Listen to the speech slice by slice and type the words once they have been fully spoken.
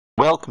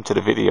Welcome to the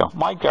video.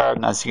 My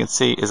garden, as you can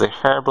see, is a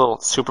herbal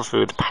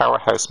superfood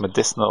powerhouse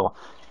medicinal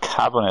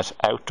cabinet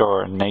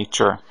outdoor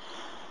nature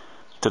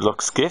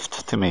deluxe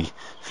gift to me,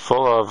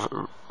 full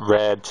of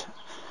red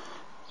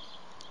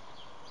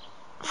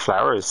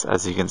flowers,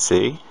 as you can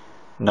see,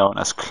 known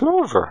as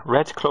clover,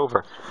 red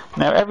clover.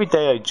 Now every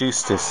day I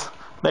juice this.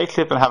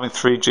 Lately I've been having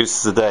 3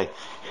 juices a day.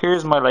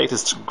 Here's my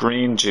latest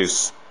green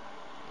juice,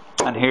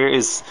 and here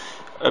is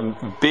a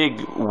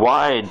big,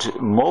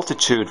 wide,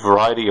 multitude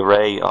variety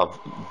array of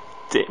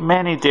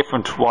many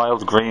different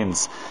wild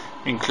greens,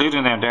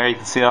 including down there you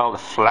can see all the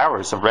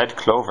flowers of red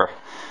clover.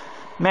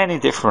 Many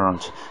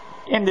different.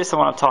 In this I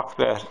want to talk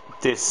about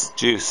this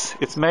juice.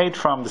 It's made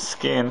from the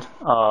skin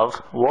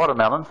of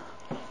watermelon.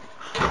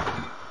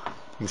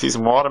 You can see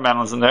some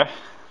watermelons in there.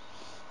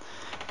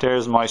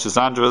 There's my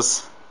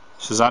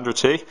Schisandra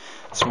tea.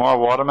 Some more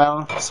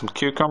watermelon, some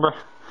cucumber,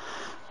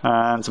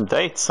 and some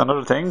dates and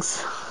other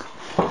things.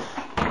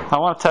 I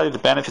want to tell you the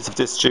benefits of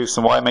this juice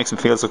and why it makes me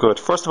feel so good.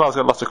 First of all, it's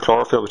got lots of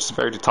chlorophyll, which is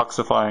very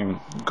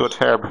detoxifying, good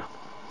herb,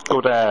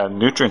 good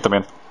nutrient,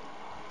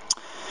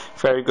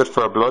 very good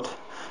for our blood.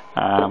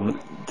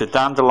 The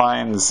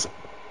dandelions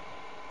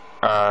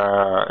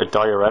are a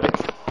diuretic.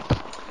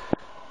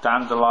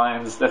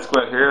 Dandelions, let's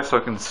go out here so I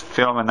can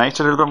film in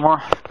nature a little bit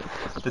more.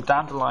 The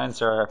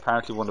dandelions are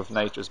apparently one of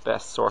nature's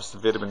best sources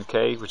of vitamin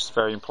K, which is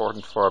very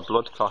important for our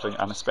blood clotting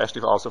and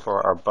especially also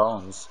for our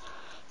bones.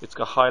 It's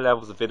got high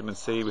levels of vitamin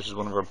C, which is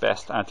one of our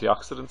best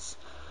antioxidants.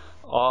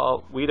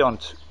 We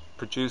don't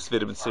produce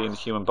vitamin C in the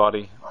human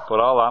body, but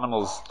all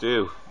animals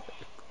do.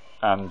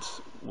 And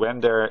when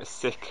they're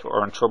sick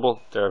or in trouble,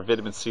 their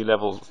vitamin C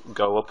levels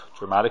go up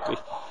dramatically.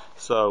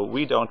 So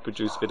we don't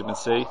produce vitamin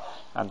C,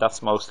 and that's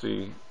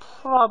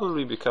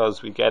probably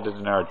because we get it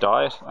in our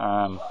diet,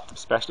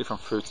 especially from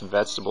fruits and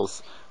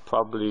vegetables.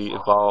 Probably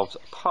evolved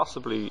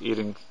possibly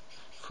eating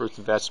fruits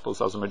and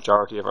vegetables as a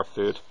majority of our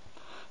food,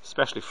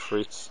 especially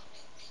fruits.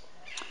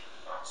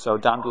 So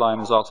dandelion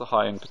is also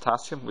high in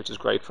potassium, which is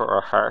great for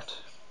our heart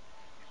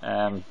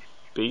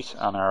beat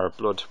and our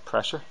blood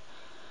pressure.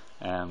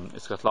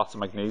 It's got lots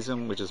of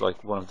magnesium, which is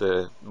like one of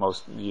the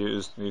most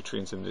used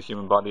nutrients in the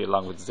human body,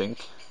 along with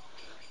zinc.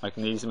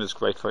 Magnesium is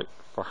great for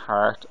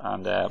heart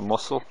and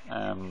muscle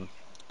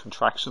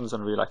contractions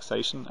and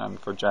relaxation, and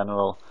for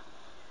general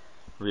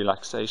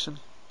relaxation.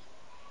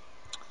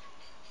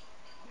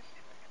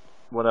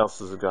 What else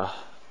has it got?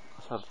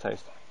 Let's have a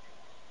taste.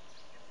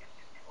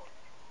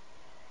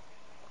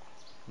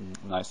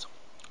 Nice.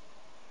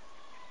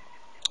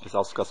 It's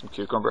also got some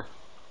cucumber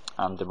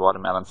and the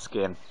watermelon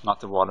skin, not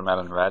the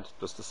watermelon red,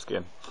 just the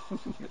skin.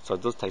 So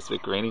it does taste a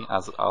bit greeny,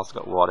 as it also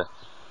got water.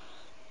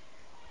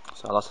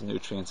 So lots of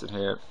nutrients in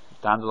here.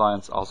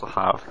 Dandelions also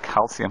have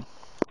calcium.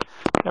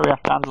 There we are,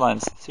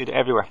 dandelions. See, they're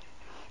everywhere.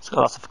 It's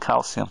got lots of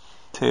calcium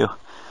too.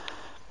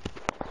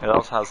 It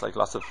also has like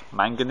lots of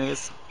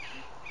manganese.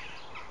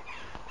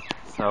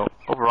 So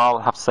overall,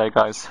 I have to say,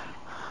 guys,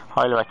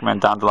 highly recommend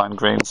dandelion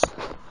greens.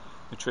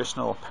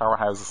 Nutritional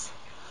powerhouses.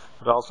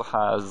 It also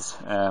has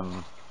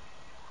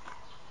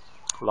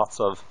lots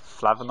of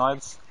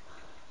flavonoids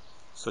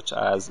such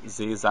as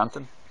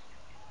zeaxanthin,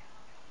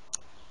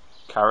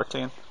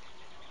 carotene,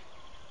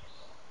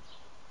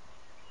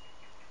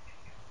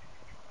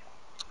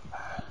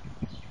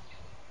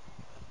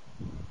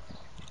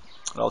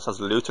 it also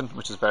has lutein,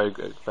 which is very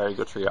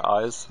good for your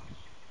eyes.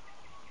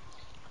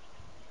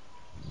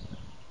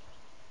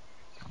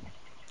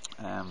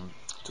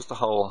 Just a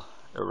whole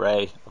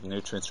array of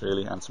nutrients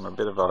really, and a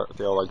bit of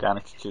the old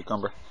organic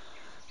cucumber.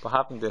 But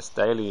having this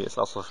daily, it's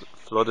also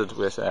flooded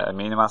with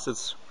amino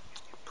acids,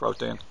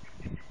 protein,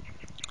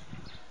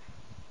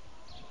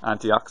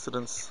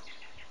 antioxidants.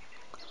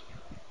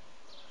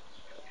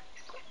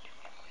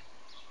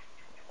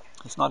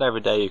 It's not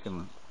every day you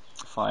can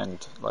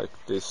find like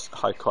this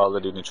high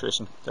quality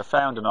nutrition. They're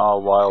found in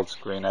all wild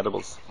green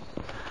edibles.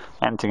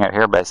 Anything out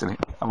here basically.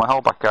 And my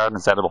whole back garden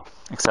is edible,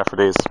 except for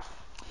these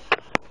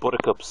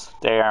buttercups.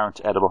 They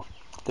aren't edible.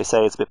 They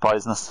say it's a bit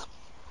poisonous.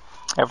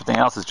 Everything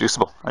else is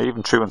juiceable. I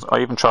even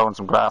throw in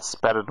some grass,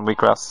 better than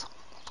wheatgrass.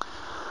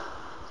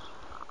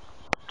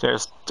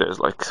 There's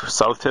like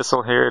sow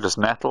thistle here. There's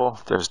nettle.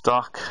 There's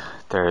dock.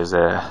 There's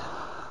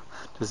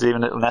even a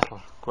little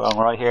nettle growing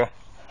right here.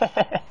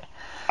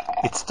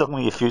 It stung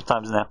me a few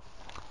times now.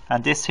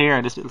 And this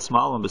here, this little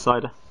small one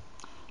beside it,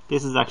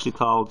 this is actually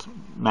called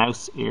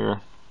mouse ear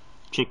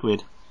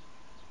chickweed.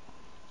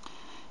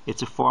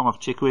 It's a form of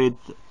chickweed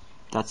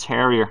that's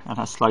hairier and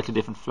has slightly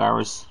different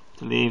flowers.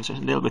 The leaves are a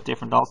little bit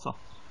different also.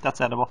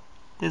 That's edible.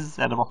 This is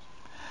edible.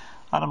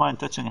 I don't mind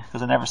touching it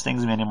because it never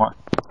stings me anymore.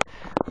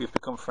 We've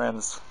become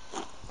friends.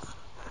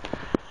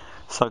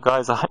 So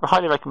guys, I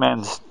highly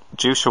recommend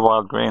juice your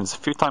wild greens a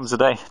few times a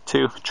day,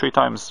 2-3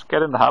 times.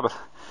 Get in the habit.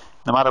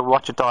 No matter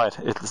what your diet,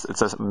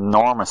 it's an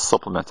enormous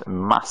supplement, a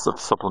massive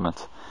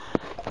supplement.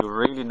 You'll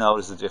really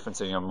notice the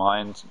difference in your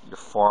mind, your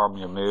form,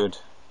 your mood,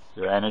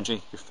 your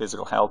energy, your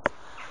physical health.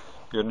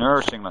 You're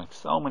nourishing like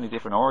so many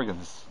different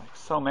organs, like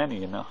so many,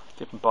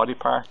 different body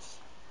parts.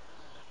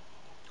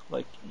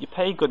 like you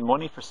pay good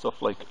money for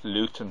stuff like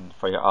lutein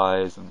for your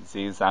eyes and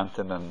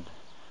zeaxanthin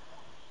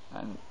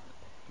and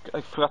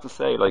I forgot to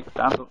say, like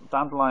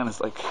dandelion is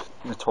like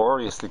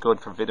notoriously good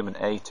for vitamin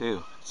A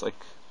too. It's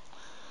like,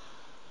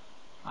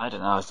 I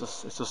don't know, it's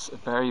just a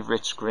very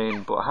rich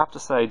green. But I have to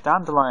say,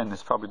 dandelion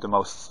is probably the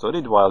most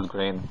studied wild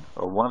green,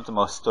 or one of the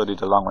most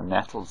studied, along with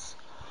nettles.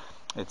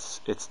 It's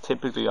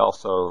typically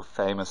also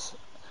famous.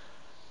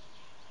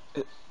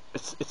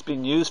 It's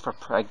been used for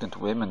pregnant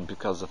women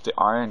because of the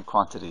iron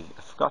quantity.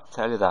 I forgot to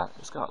tell you that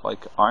it's got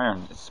like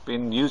iron. It's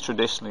been used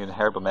traditionally in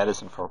herbal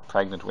medicine for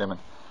pregnant women,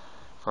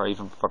 for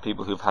even for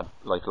people who've had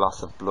like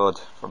loss of blood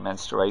for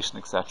menstruation,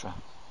 etc.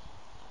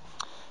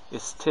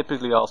 It's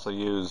typically also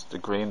used, the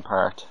green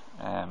part,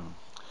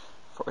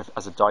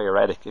 as a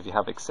diuretic if you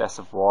have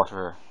excessive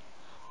water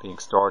being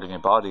stored in your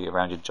body,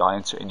 around your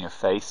joints or in your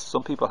face.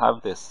 Some people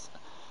have this.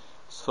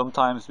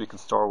 Sometimes we can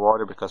store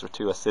water because we're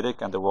too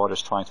acidic and the water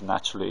is trying to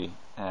naturally,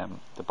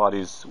 the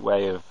body's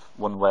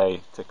one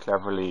way to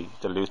cleverly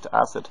dilute the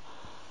acid.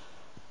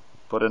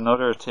 But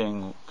another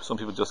thing, some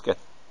people just get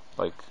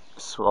like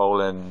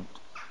swollen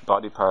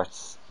body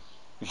parts.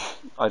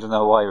 I don't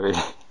know why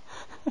really.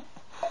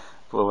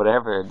 But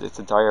whatever, it's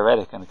a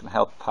diuretic and it can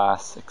help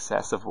pass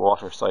excessive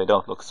water so you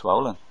don't look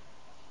swollen.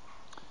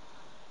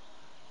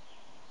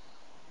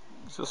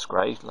 It's just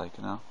great, like,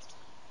 you know.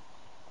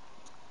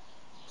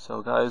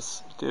 So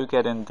guys, do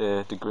get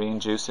into the green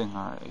juicing,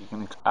 or you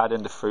can add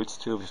in the fruits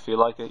too if you feel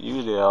like it.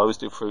 Usually I always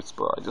do fruits,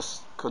 but I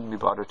just couldn't be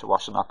bothered to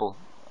wash an apple,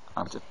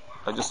 and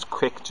I just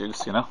quick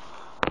juice, you know.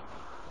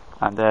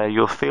 And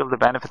you'll feel the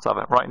benefits of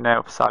it. Right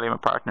now, Sally, my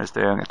partner, is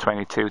doing a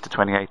 22 to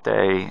 28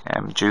 day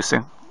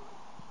juicing.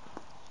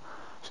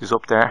 She's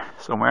up there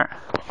somewhere,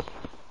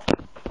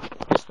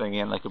 whistling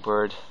in like a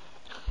bird.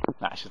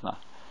 Nah, she's not.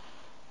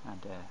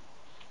 And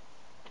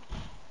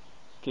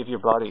give your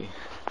body.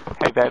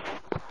 Hey, babe.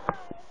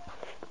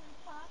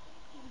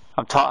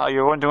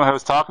 You're wondering who I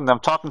was talking to?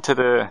 I'm talking to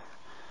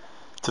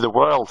the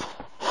world.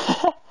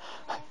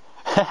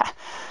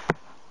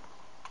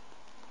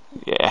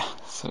 Yeah.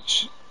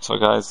 So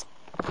guys,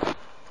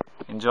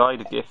 enjoy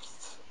the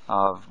gifts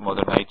of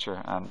Mother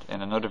Nature, and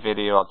in another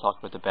video I'll talk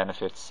about the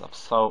benefits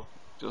of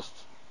just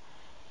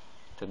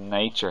the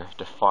nature,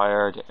 the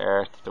fire, the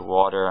earth, the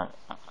water,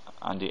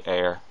 and the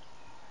air.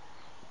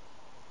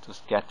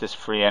 Just get this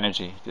free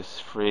energy, this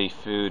free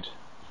food,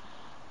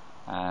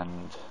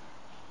 and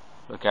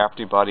look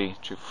after your body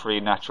through free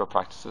natural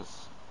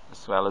practices,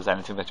 as well as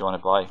anything that you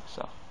want to buy.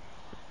 So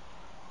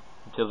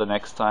until the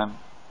next time,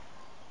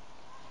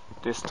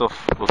 this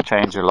stuff will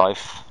change your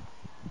life.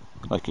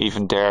 Like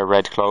even there,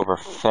 red clover,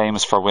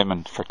 famous for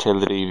women,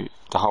 fertility,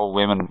 the whole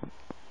women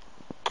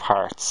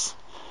parts.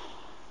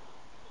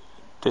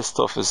 This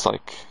stuff is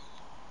like,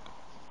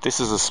 this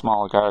is a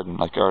small garden,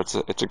 like, or it's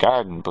a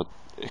garden, but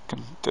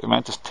the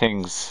amount of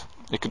things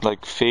it could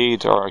like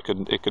feed, or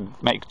it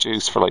could make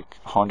juice for like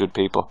 100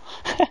 people.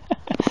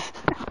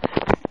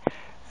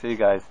 See you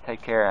guys,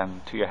 take care,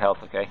 and to your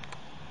health, okay?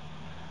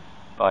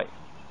 Bye.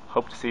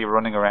 Hope to see you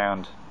running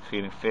around,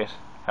 feeling fit,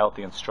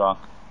 healthy and strong.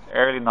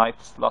 Early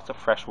nights, lots of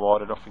fresh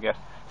water, don't forget.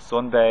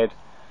 Sunbathe,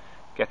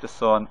 get the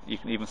sun. You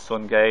can even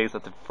sun gaze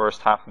at the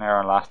first half an hour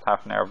and last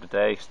half an hour of the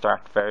day.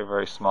 Start very,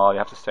 very small. You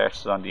have to search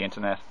it on the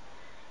internet.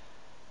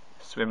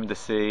 Swim in the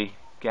sea,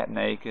 get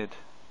naked,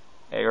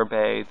 air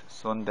bathe,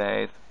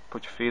 sunbathe,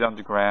 put your feet on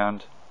the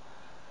ground.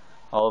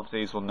 All of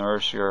these will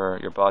nourish your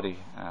body,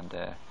 and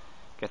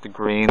get the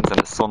greens and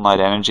the sunlight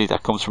energy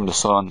that comes from the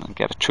sun, and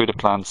get it through the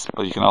plants.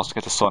 But you can also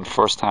get the sun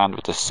firsthand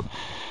with this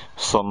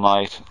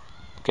sunlight,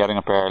 getting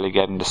up early,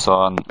 getting the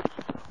sun.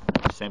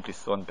 Simply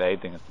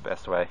sunbathing is the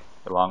best way,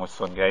 along with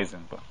sun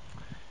gazing. But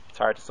it's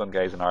hard to sun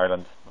gaze in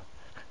Ireland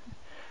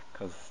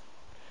because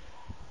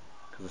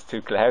it's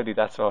too cloudy,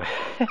 that's why.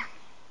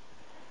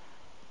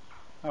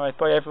 Alright,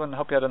 bye everyone,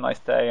 hope you had a nice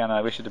day, and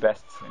I wish you the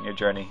best in your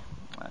journey,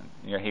 and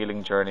your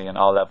healing journey on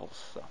all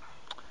levels. So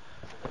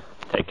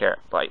take care,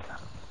 bye.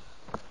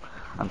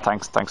 And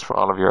thanks for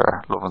all of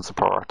your love and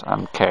support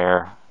and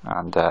care,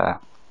 and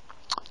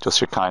just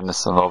your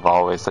kindness and love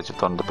always that you've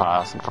done in the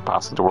past, and for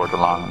passing the word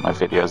along in my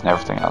videos and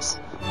everything else.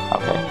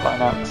 Okay, bye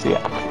now, see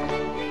ya.